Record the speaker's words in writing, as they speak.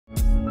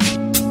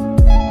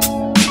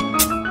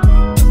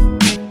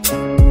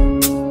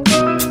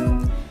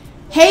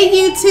Hey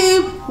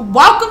YouTube,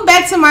 welcome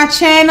back to my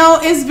channel.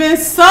 It's been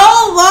so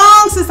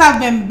long since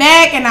I've been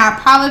back and I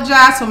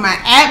apologize for my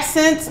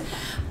absence.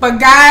 But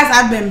guys,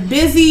 I've been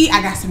busy.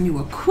 I got some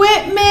new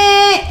equipment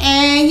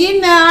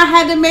and I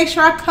had to make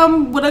sure I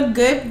come with a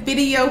good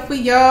video for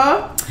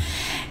y'all.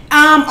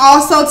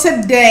 Also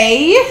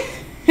today,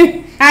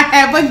 I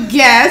have a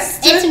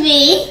guest. It's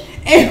me.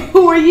 And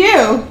who are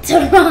you?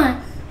 Teron.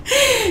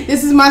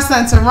 This is my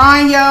son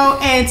Teron, yo,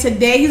 and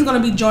today he's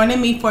gonna be joining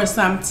me for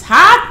some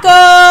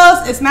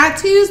tacos. It's not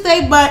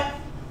Tuesday, but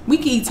we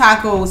can eat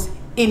tacos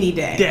any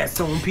day. That's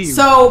on period.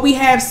 So we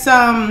have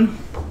some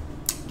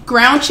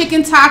ground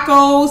chicken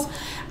tacos.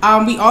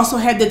 We also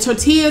have the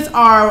tortillas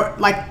are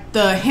like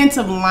the hint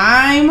of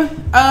lime,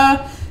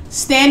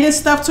 standing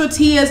stuffed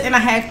tortillas, and I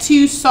have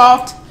two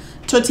soft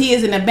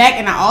tortillas in the back,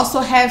 and I also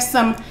have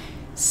some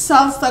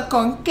salsa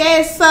con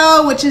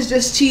queso, which is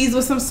just cheese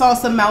with some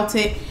salsa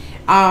melted.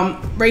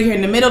 Right here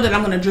in the middle that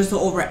I'm gonna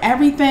drizzle over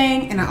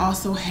everything, and I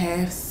also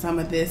have some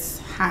of this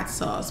hot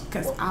sauce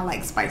because I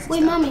like spicy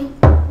Wait, stuff. Mommy,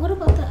 what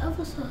about the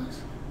other sauce?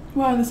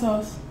 What other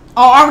sauce?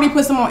 Oh, I already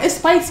put some on. It's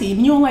spicy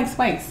and you don't like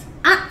spice.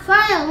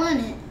 I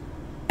want it.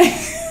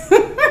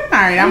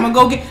 Alright, I'm gonna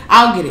go get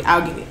I'll get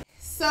it.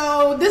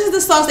 So this is the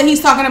sauce that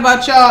he's talking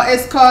about, y'all.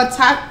 It's called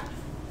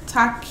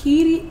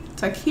taqueria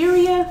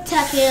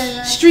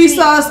street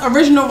sauce,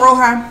 original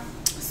roja.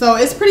 So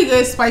it's pretty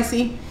good,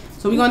 spicy.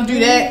 So we're gonna do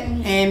that,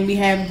 and we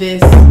have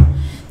this.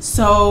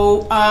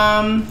 So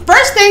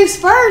first things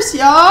first,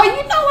 y'all. You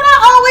know what I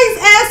always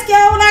ask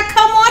y'all when I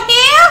come on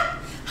here?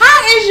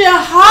 How is your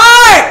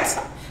heart?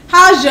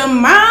 How's your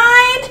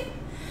mind?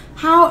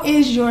 How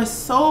is your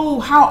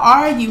soul? How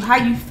are you? How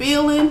you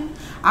feeling?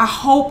 I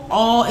hope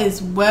all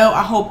is well.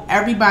 I hope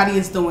everybody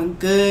is doing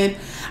good.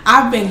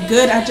 I've been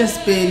good. I've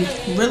just been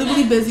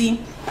really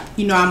busy.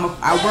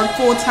 I work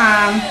full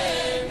time,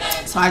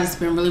 so I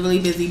just been really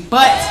busy.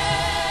 But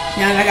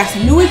now I got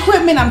some new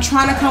equipment. I'm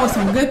trying to come with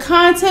some good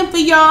content for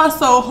y'all.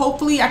 So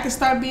hopefully I can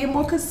start being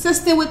more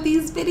consistent with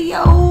these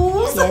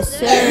videos. Yes,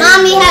 sir.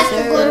 Mommy has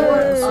to go to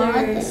work.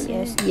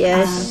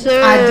 Yes,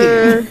 sir. I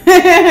do.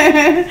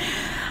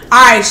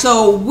 Alright,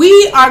 so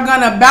we are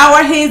going to bow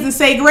our heads and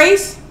say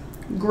grace.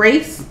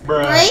 Grace.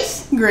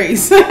 Grace?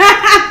 Grace.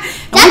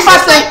 That's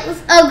just like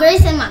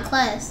Grace in my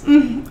class.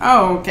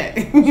 Oh,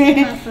 okay.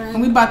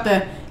 And we about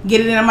to get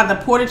it in. I'm about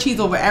to pour the cheese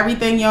over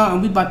everything, y'all,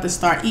 and we about to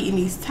start eating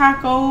these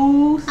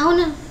tacos.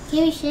 Can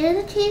we share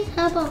the cheese?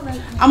 How about right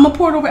now? I'm gonna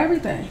pour it over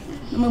everything.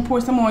 I'm gonna pour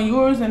some on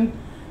yours, and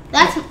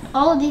that's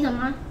all of these are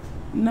mine.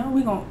 No,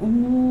 we gonna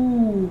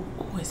ooh,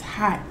 it's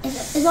hot.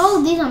 Is all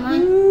of these are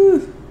mine?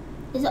 Ooh.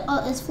 Is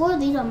 4 of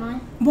these are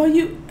mine? Well,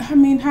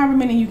 however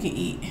many you can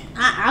eat.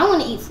 I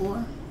want to eat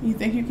 4. You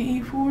think you can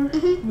eat 4?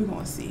 We're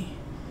gonna see.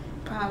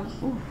 Probably.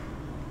 Ooh.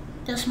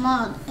 The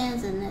small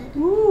ends in it.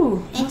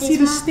 Ooh, you see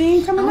the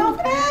steam coming off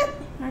that?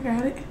 I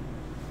got it.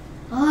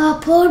 Oh,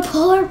 pour.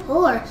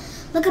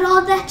 Look at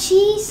all that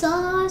cheese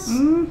sauce.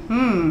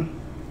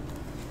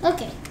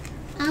 Okay.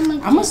 I'm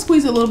gonna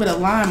squeeze a little bit of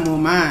lime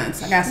on mine.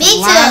 So I got some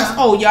Me limes. too.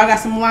 Oh, y'all got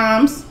some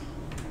limes.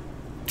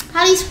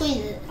 How do you squeeze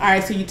it?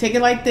 Alright, so you take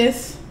it like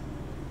this.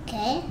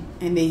 Okay.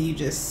 And then you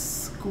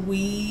just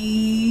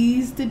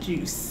squeeze the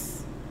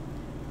juice.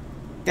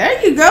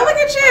 There you go. Look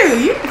at you.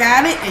 You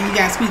got it. And you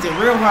got to squeeze it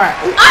real hard.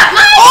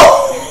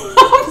 Oh,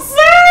 I'm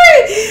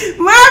sorry.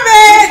 My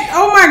bad.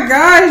 Oh, my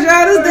gosh,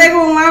 y'all. This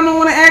daggone lime don't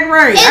want to act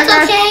right.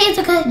 It's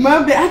okay. My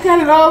bad. I got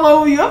it all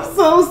over you. I'm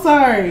so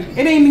sorry. It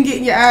ain't even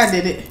getting your eye,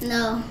 did it?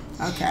 No.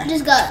 Okay. I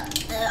just got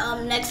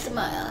next to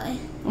my eye.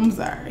 I'm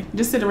sorry.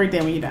 Just sit it right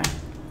there when you're done.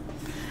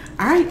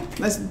 All right.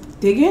 Let's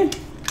dig in.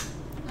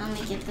 I'm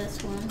going to get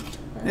this one.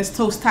 Let's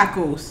toast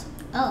tacos.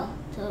 Oh,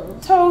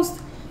 toast.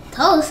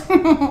 Toast? You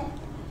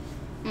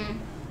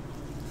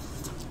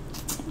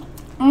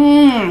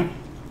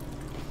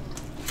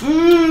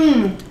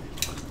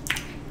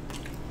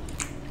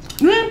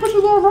didn't put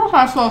your little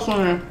hot sauce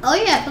on there. Oh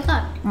yeah, I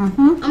forgot. I'm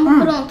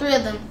gonna put on 3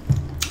 of them.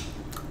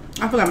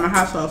 I forgot my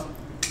hot sauce.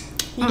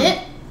 You did?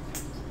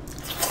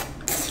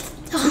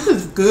 This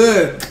is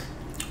good.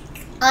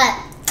 What?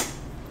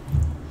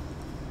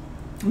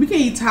 We can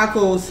eat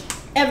tacos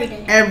Every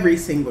day. every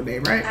single day,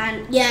 right?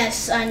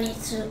 Yes, I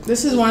need to.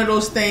 This is one of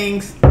those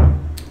things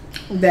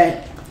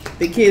that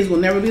the kids will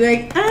never be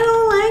like, I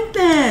don't like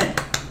that.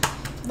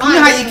 You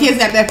know how your kids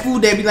got that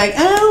food, they be like,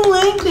 I don't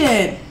like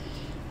that.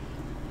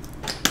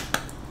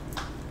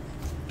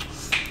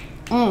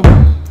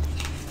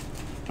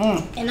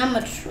 And I'm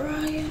gonna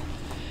try it.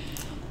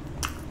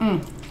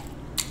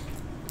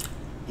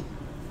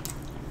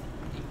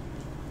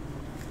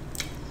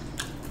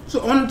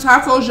 So on the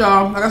tacos,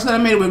 y'all, like I said, I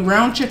made it with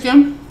ground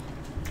chicken,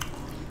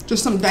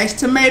 just some diced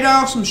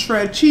tomato, some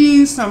shredded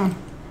cheese, some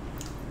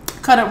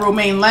cut up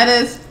romaine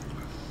lettuce,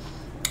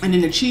 and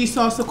then the cheese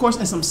sauce, of course,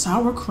 and some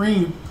sour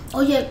cream.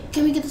 Oh yeah,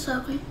 can we get the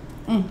sour cream?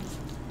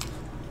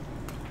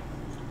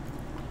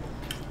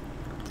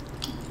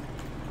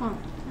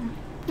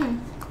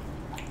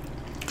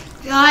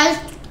 Guys,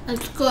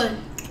 it's good.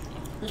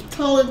 It's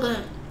totally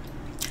good.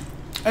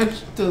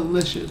 It's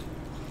delicious.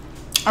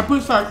 I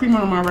put sour cream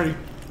on them already.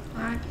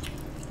 Alright.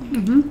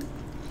 I'm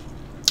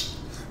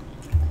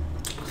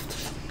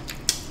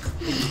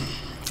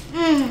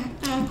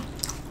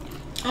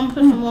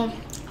putting some more.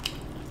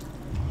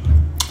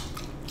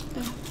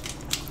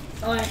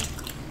 Alright,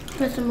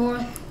 put some more.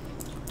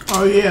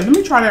 Oh yeah, let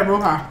me try that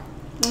roja.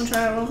 You want to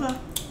try that roja?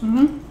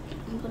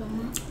 Put them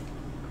more.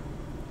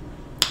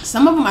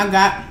 Some of them I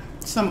got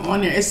some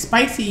on there. It's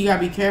spicy. You gotta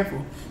be careful.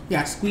 You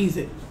gotta squeeze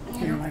it.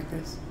 Here like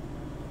this.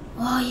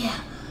 Oh yeah.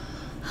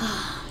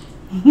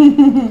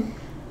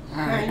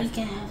 Alright. You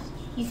can have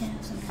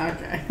some.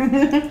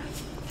 Okay.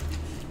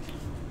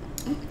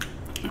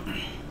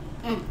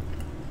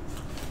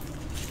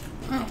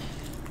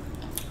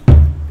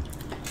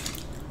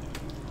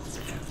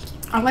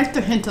 I like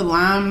the hint of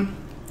lime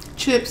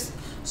chips.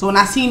 So when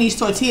I seen these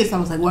tortillas, I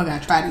was like, well, I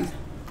gotta try these.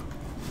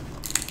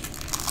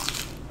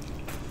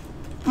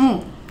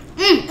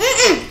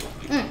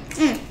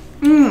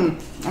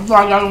 I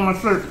thought I got on my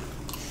shirt.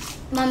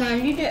 Mama,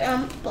 I need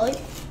a plate.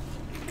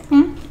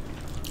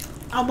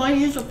 I'll buy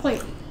you a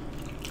plate.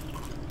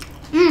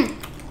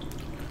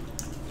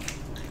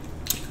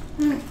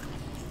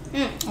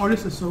 Oh,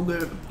 this is so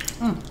good.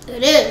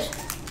 It is.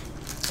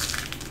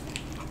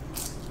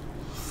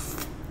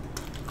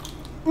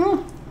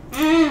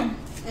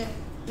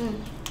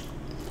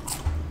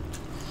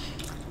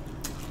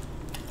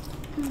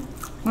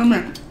 Wait a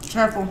minute.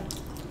 Careful.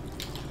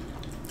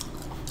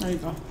 There you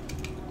go.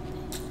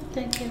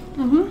 Thank you.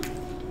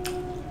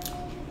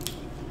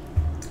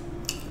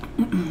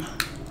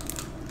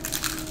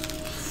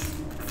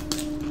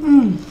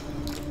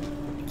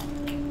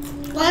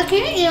 Well, I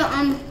can't eat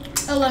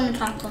a lemon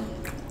taco.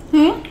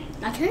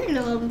 I can't eat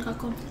a lemon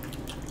taco.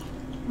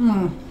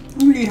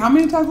 You eat how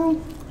many tacos?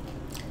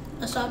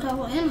 A soft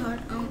taco and a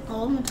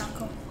lemon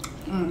taco.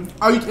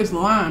 Oh, it's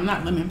lime,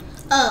 not lemon.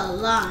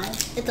 Lime.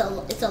 It's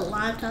a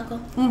lime taco.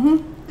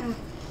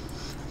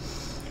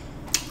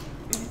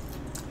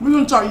 We're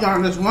gonna start y'all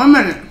in just 1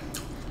 minute.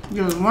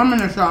 Give us 1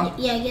 minute, y'all.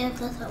 Yeah,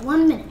 give us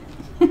 1 minute.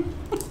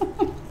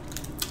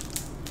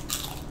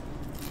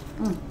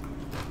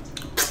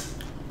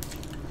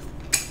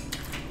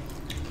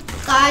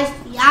 Guys,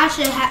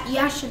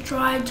 y'all should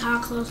try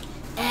tacos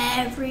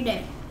every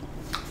day.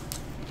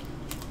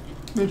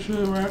 They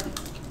should, right?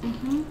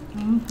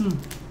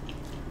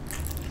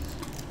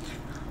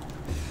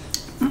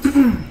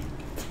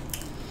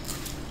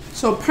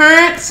 So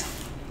parents,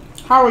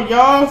 how are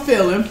y'all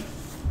feeling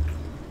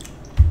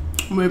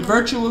with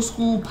virtual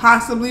school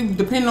possibly,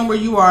 depending on where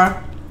you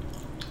are,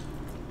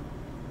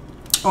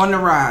 on the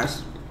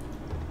rise?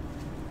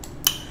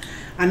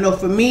 I know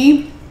for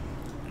me,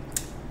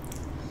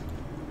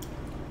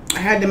 I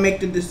had to make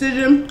the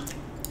decision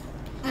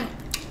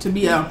to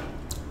be a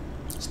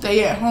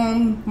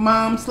stay-at-home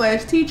mom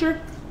 /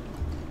 teacher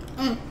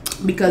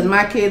because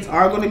my kids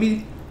are going to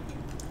be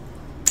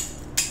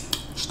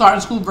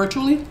starting school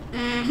virtually.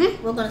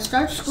 We're going to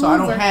start school so I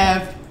don't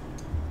have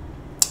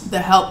the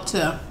help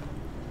to,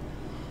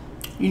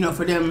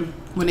 for them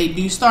when they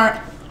do start.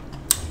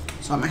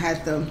 So I'm going to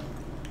have to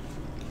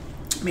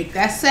make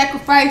that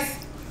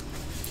sacrifice,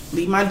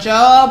 leave my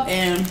job,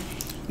 and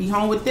be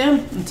home with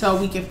them until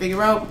we can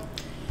figure out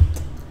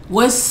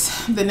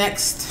what's the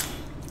next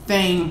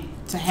thing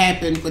to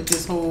happen with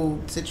this whole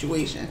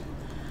situation.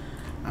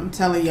 I'm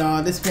telling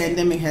y'all, this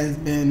pandemic has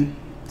been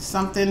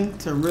something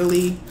to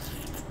really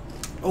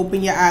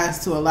open your eyes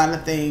to a lot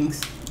of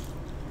things.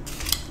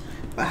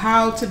 But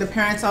how, to the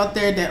parents out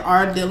there that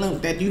are dealing,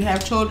 that do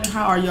have children,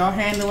 how are y'all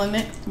handling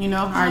it?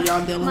 How are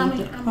y'all dealing with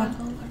it? I'm going to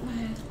go wash my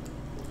hands.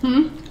 I'm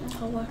going to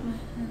go wash my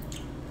hands.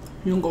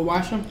 You gonna go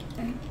wash them?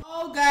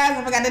 Oh guys,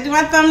 I forgot to do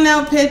my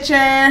thumbnail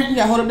picture. You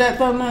gotta hold up that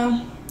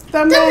thumbnail.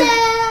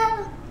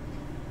 Thumbnail.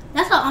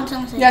 That's what I'm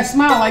telling you. Yeah,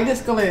 smile like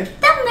this, go ahead.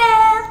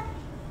 Thumbnail.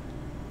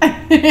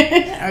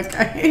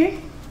 Okay.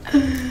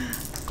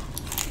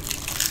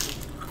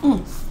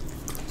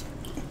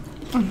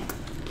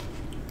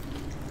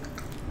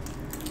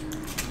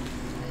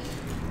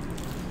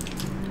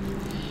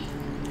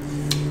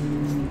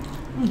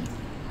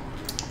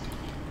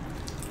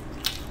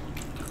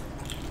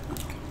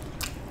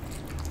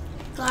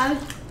 Guys,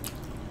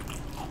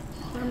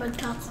 we're gonna make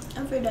tacos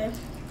every day.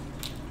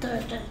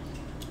 Thursday,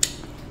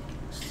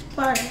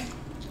 Friday,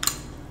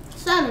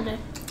 Saturday,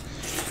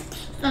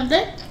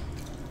 Sunday,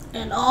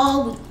 and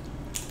all week.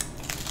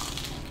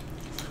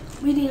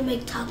 We need to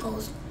make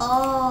tacos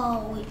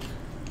all week.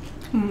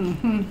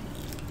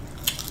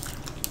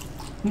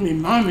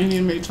 Mommy need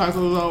to make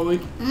tacos all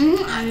week.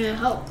 I need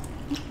help.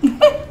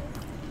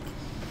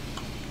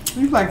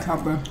 You like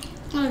taco?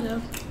 I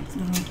do.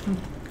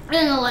 I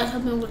don't like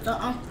helping with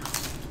the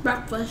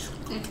breakfast.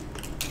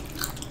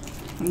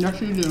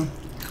 Yes, you do.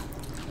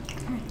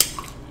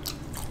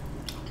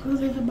 What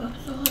do you think about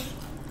sauce?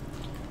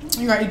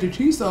 You gotta eat the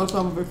cheese sauce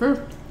off of it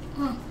first.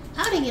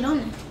 How did it get on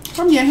there?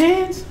 From your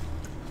hands.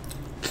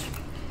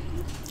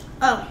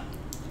 Oh.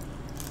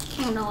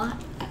 I don't know why.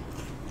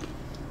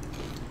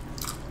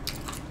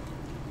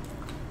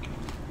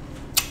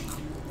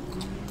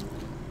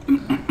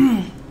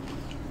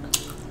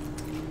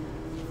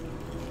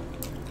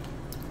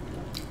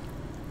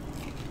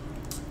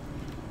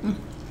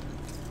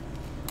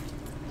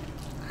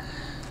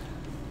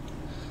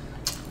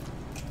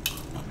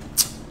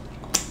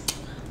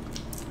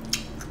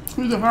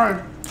 These are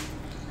hard.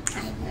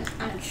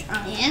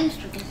 I am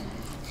struggling.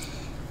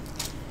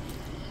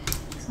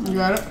 You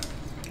got it?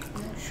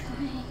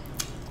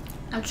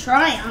 I'm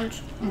trying.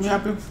 You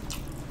happy?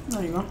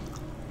 There you go.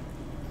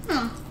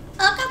 Oh,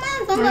 come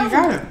on. You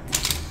got it.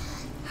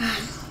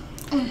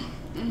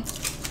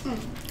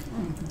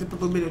 Dip a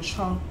little bit of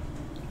chalk.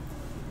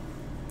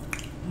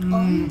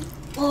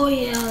 Oh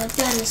yeah,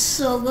 that is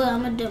so good.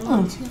 I'm gonna dip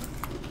mine too.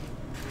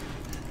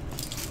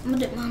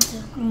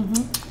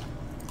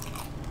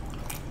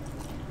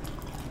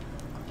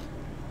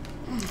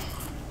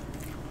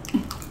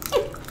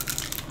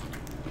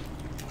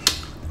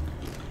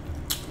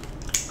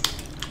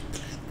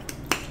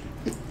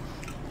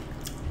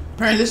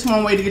 Apparently, this is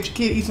one way to get your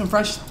kid to eat some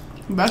fresh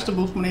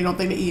vegetables when they don't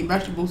think they eat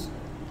vegetables.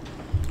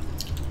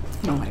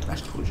 I don't like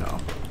vegetables, y'all.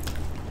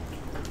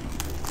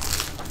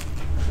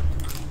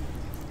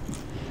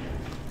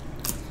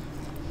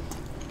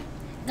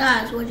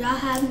 Guys, would y'all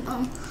have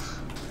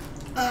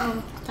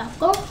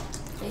taco?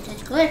 They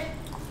taste good.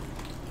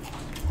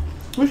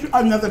 What's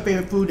another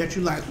favorite food that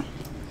you like?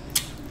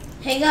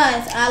 Hey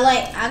guys,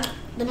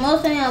 the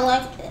most thing I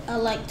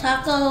like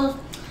tacos,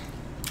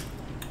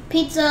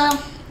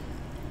 pizza,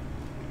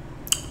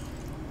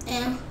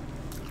 and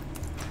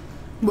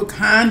What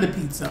kind of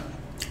pizza?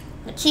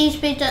 a cheese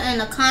pizza,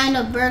 and a kind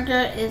of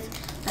burger is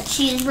a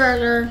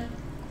cheeseburger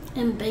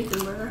and bacon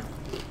burger.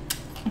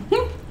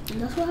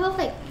 That's what I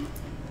like.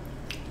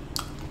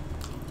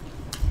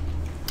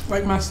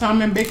 Like my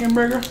salmon bacon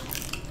burger?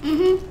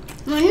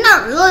 Well,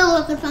 not really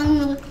like a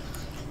salmon.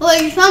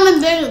 Well, your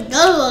salmon burger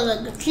does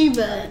look like a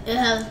cheeseburger. It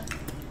has.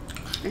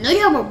 I know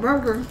you have a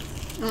burger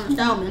on a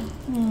salmon.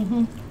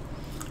 And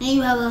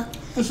you have a.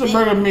 It's a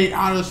burger made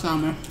out of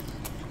salmon.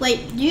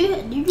 Wait, did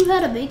you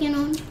have a bacon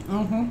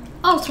on?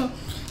 Also,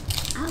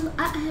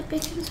 I had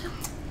bacon too.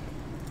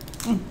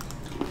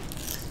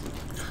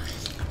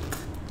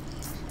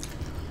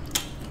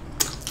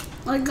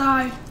 My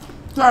God.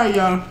 Sorry,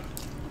 y'all.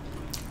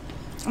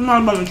 I'm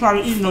not about to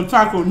try to eat no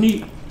taco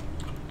meat.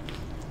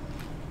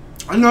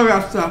 I know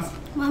that stuff.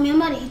 Mommy,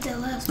 I'm about to eat that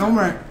last Don't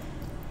worry.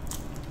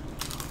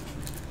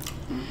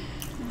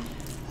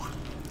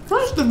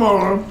 First of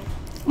all,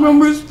 when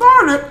we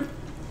started,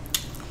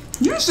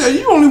 you said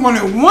you only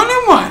wanted 1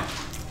 and 1.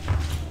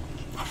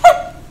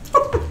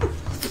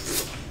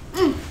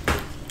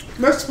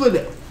 Let's split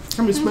it.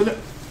 Can we split it?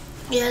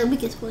 Yeah, we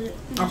can split it.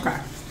 Okay.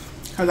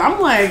 Because I'm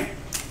like,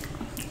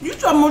 you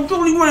talking about you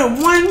only wanted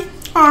 1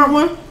 hard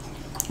one,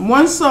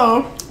 1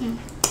 soft,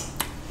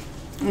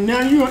 and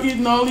now you're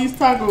eating all these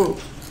tacos.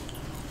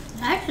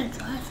 I should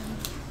try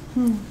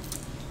some.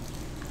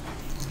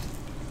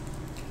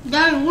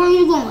 Daddy, where are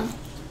you going?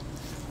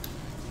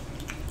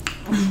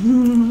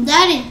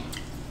 Daddy.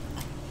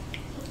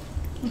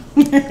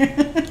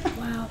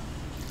 Wow.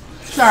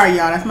 Sorry,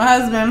 y'all. That's my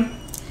husband.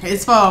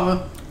 His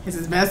father. It's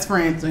his best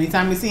friend. So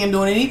anytime we see him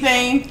doing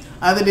anything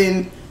other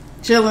than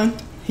chilling,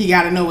 he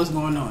got to know what's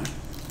going on.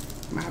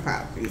 My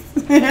apologies.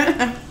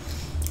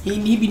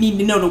 he be needing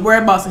to know the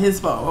whereabouts of his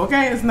phone.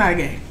 Okay, it's not a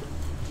game.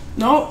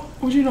 Nope.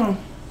 What you doing?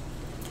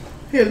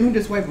 Here, let me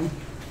just wipe him.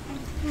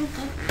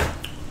 Okay.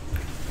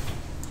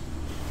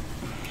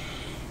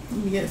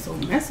 You get so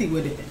messy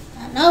with it.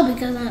 I know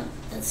because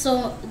it's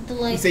so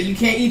like. You say you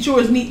can't eat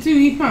yours neat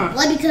too, huh?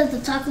 Like because the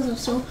tacos are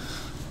so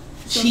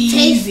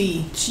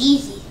cheesy.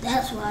 Cheesy.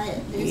 That's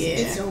why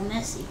it's so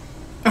messy.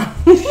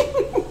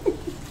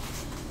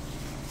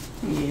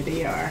 Yeah,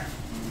 they are.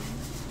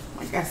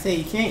 Like I say,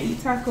 you can't eat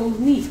tacos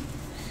neat.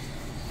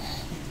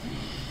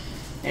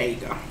 There you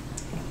go.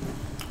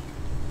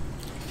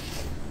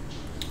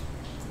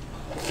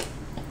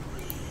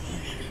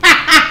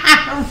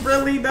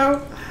 Really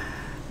though?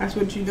 That's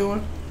what you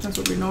doing? That's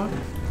what we're doing?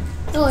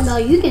 Oh no,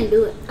 you can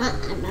do it.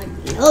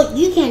 No,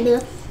 you can't do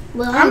it.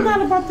 Well, I'm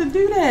not about to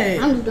do that.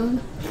 I'm just doing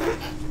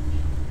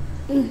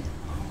it.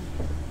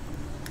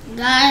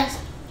 Guys,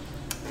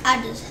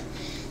 I just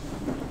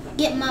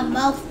get my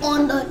mouth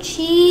on the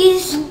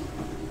cheese.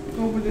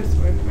 Over this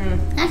way, man.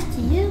 That's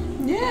to you.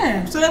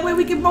 Yeah, so that way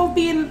we can both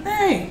be in the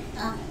thing.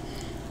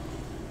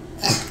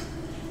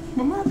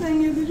 But my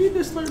thing is, did you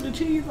just slurp the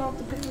cheese off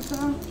the paper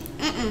towel?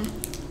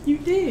 You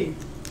did.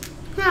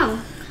 How?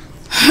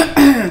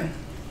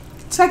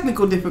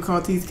 Technical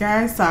difficulties,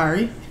 guys.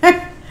 Sorry.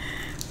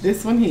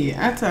 This one here,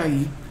 I tell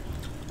you.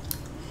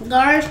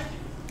 Guys,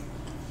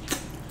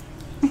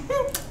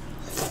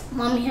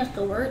 Mommy has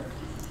to work,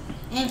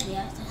 and she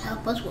has to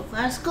help us with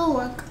our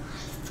schoolwork.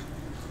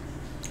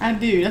 I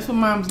do. That's what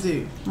moms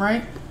do,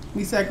 right?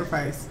 We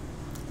sacrifice.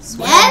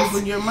 Sweat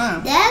with your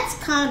mom. That's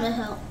kind of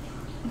help.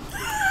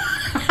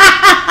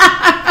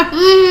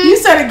 You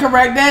said it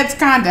correct. That's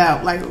kind of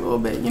help, like a little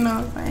bit. You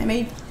know what I'm saying?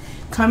 They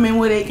come in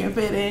where they can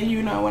fit in.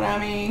 You know what I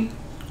mean?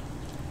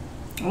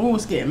 Oh,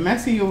 it's getting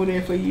messy over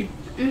there for you.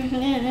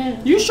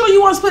 You sure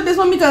you want to split this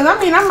one? Because I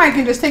mean, I might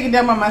can just take it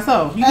down by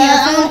myself. You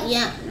can't split?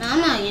 Yeah, no, I'm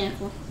not getting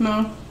full.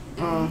 No.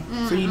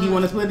 So you do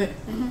want to split it?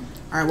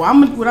 All right. Well,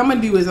 what I'm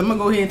gonna do is I'm gonna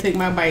go ahead and take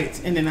my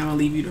bites, and then I'm gonna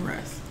leave you the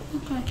rest.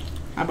 Okay.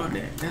 How about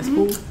that? That's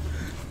cool.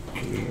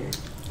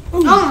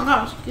 Oh my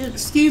gosh.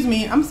 Excuse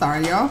me. I'm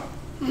sorry, y'all.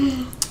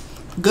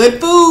 Good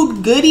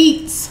food, good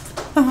eats.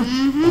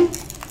 Mm-hmm.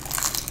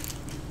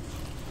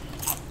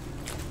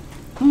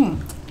 Mm.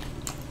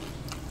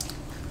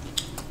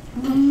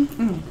 Mm.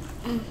 Mm.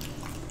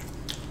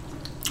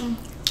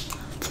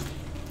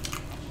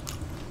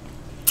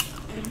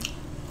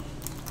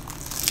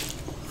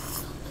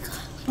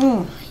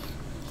 Mm.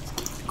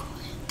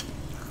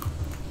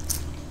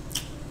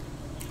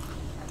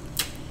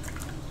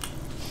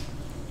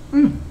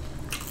 Mm.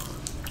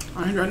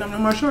 I ain't got nothing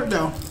on my shirt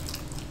though.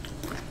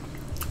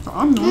 So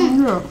I'm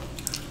doing good.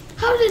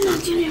 How did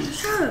not get in the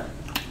shirt?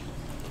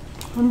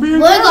 I'm being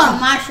What careful.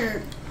 on my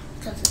shirt?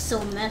 Because it's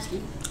so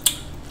messy.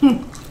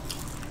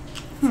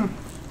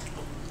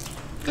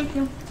 Thank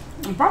you.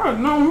 If I had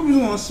known we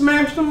was gonna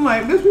smash them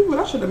like this,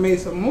 I should have made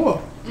some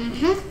more.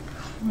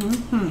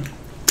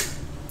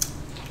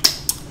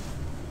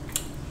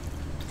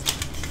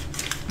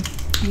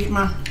 Get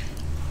my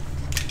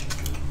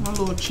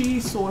little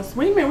cheese sauce.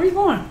 Wait a minute, where you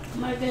going? I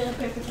might get a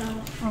paper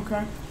towel.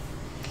 Okay.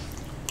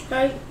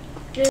 Right.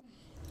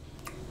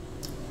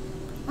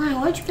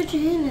 Why'd you put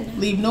your hand in there?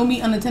 Leave no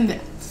meat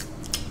unattended.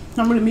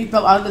 Some of the meat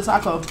fell out of the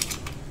taco.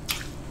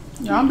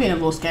 Yeah, I'm being a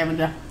little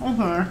scavenger.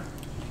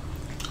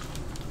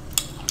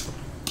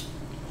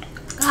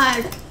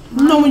 God.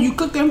 You know when you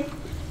cooking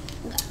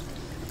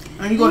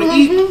and you go to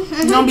eat,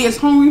 you don't be as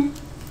hungry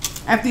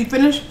after you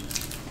finish?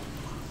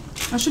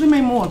 I should have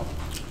made more.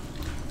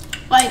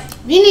 Like,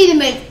 we need to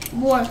make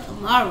more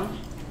tomorrow.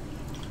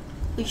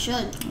 We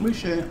should. We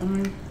should. I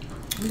mean,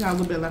 we got a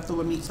little bit left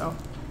over meat, so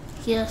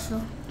Yeah,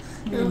 so.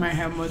 we might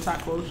have more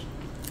tacos.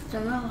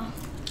 Tomorrow.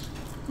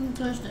 On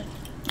Thursday.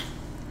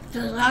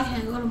 Because I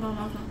can't go to my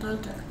mom's on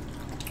Thursday.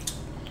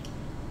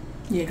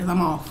 Yeah, because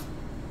I'm off.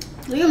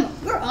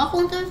 You're off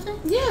on Thursday?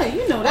 Yeah,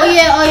 you know Oh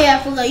yeah,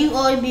 I forgot. You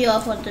always be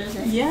off on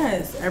Thursday.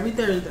 Yes, every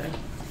Thursday.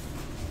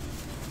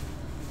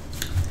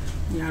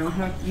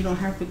 Yeah, you don't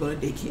have to go to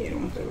daycare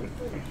on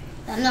Thursday.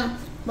 I know.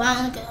 But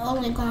I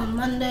only go on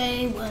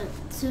Monday,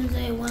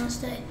 Tuesday,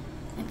 Wednesday,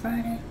 and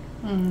Friday.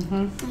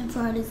 And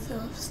Friday's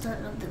the start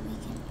of the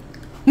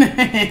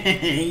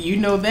weekend. You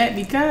know that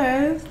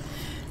because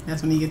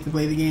that's when you get to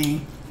play the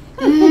game.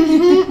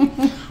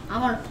 I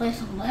want to play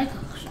some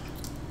Legos.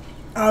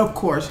 Of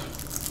course.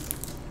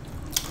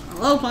 I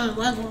love playing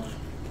Legos.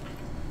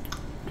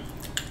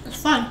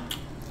 It's fun.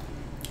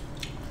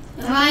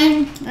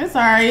 Ryan? It's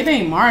alright. It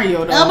ain't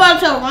Mario though. I'm about to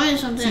tell Ryan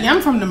something. See,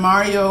 I'm from the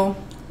Mario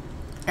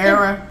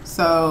era,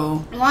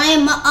 so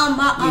Ryan, you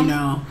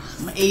know,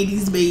 I'm an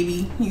 80s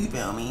baby. You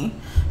feel me?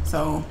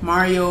 So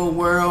Mario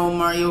World,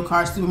 Mario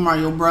Kart, Super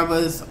Mario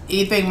Brothers,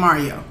 anything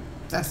Mario.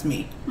 That's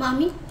me.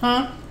 Mommy?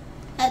 Huh?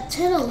 At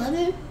 10,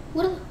 11,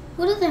 what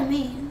does that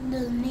mean?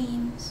 The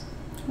names.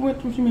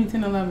 What you mean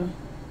 10, 11?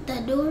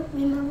 That door,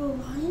 remember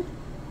Ryan?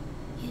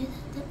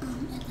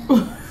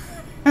 Yeah,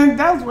 And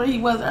that's where he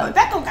was earlier.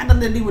 That don't got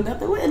nothing to do with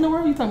nothing. What in the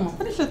world are you talking about?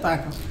 What is your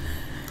taco?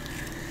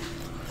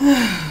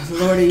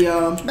 Lordy,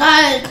 y'all.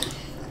 Guys,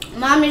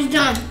 Mommy's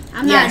done.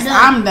 I'm Yes, not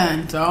done. I'm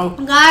done. So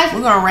Guys,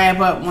 we're gonna wrap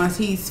up once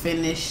he's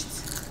finished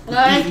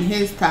eating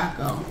his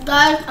taco.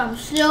 Guys, I'm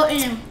still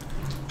in.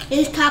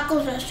 These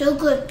tacos are so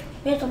good.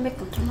 We have to make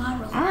them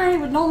tomorrow. All right,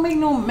 but don't make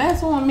no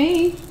mess on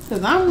me,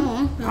 cause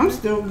I'm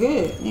still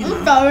good. You know.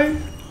 I'm sorry.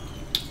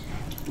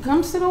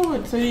 Come sit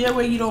over so that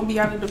way you don't be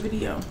out of the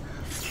video.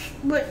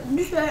 But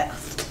you said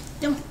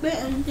don't spit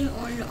anything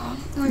on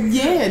your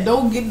Yeah,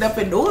 don't get up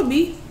and do it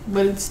me,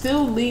 but it's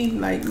still lean.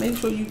 Like make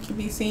sure you can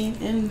be seen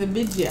in the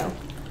video.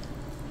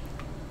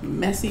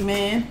 Messy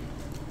man,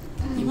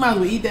 you might as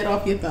well eat that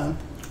off your thumb.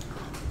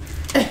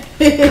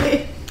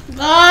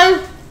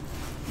 Guys,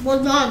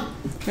 we're done.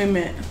 Wait a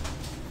minute.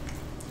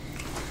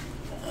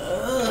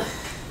 Ugh.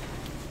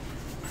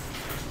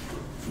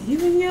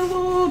 Even your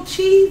little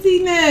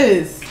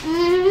cheesiness.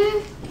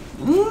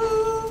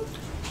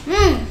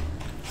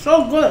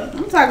 So good.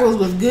 Them tacos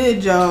was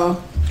good,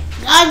 y'all.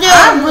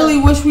 I really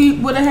wish we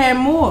would have had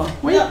more.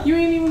 Wait, Yeah. you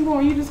ain't even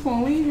going. You just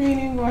gonna leave? You ain't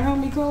even gonna help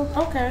me close?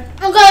 Okay.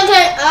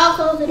 Okay. I'll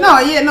close it. No,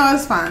 yeah, no,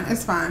 it's fine.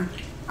 It's fine.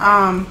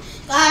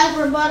 Guys,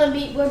 we're about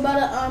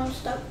to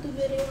start the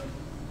video.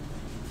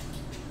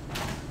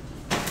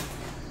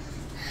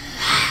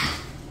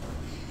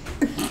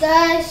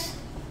 Guys,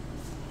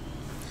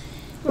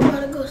 we're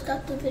about to go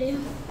stop the video.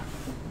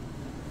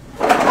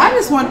 I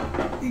just want.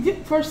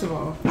 First of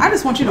all, I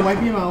just want you to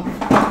wipe your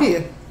mouth.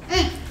 Here.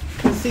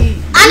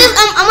 See.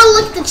 I'm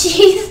gonna lick the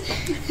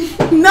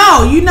cheese.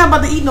 No, you're not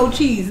about to eat no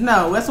cheese.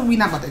 No, that's what we're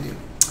not about to do.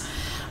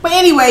 But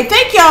anyway,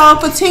 thank y'all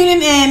for tuning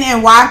in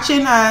and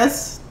watching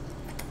us.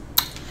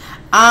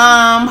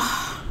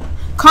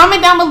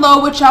 Comment down below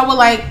what y'all would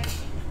like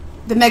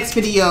the next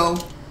video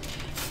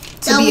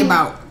to be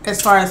about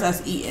as far as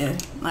us eating.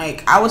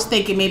 Like I was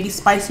thinking maybe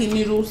spicy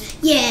noodles.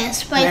 Yeah,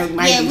 spicy.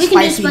 Yeah, We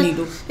spicy can do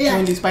noodles. Yeah. You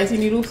want to do spicy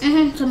noodles?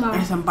 Tomorrow.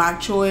 And some bok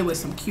choy with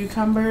some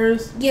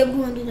cucumbers. Yeah,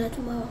 we're gonna do that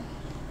tomorrow.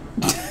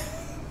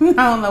 I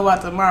don't know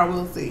about tomorrow.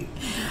 We'll see.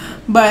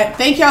 But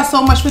thank y'all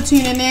so much for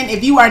tuning in.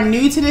 If you are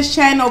new to this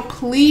channel,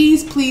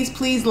 please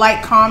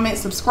like, comment,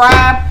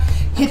 subscribe.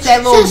 hit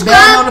that little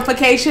bell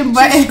notification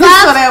button so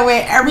that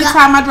way every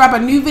time I drop a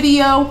new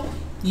video,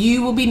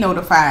 you will be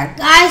notified.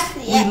 Guys,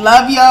 we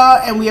love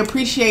y'all and we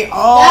appreciate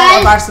all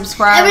of our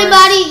subscribers.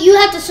 Everybody, you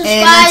have to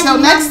subscribe. And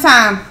until next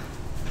time,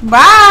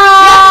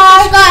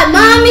 bye. Subscribe,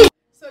 mommy.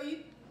 So you,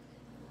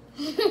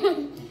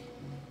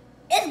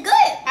 it's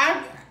good.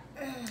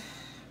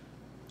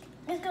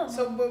 Let's go.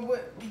 So, but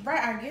what?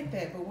 Right, I get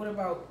that. But what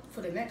about for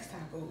the next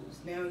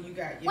tacos? Now you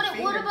got your.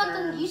 What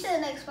about you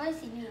said next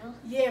spicy noodles?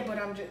 Yeah, but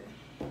I'm just.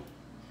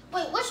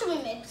 Wait, what should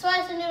we make?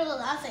 Spicy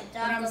noodles? I say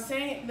tacos. But I'm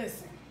saying,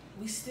 listen,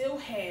 we still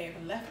have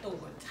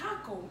leftover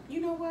taco. You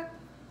know what?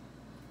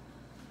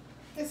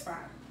 It's fine.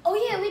 Oh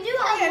yeah, we do.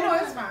 No,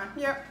 it's fine.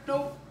 Yep.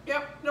 Nope.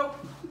 Yep. Nope.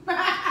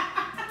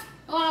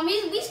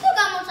 We still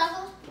got more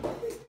tacos.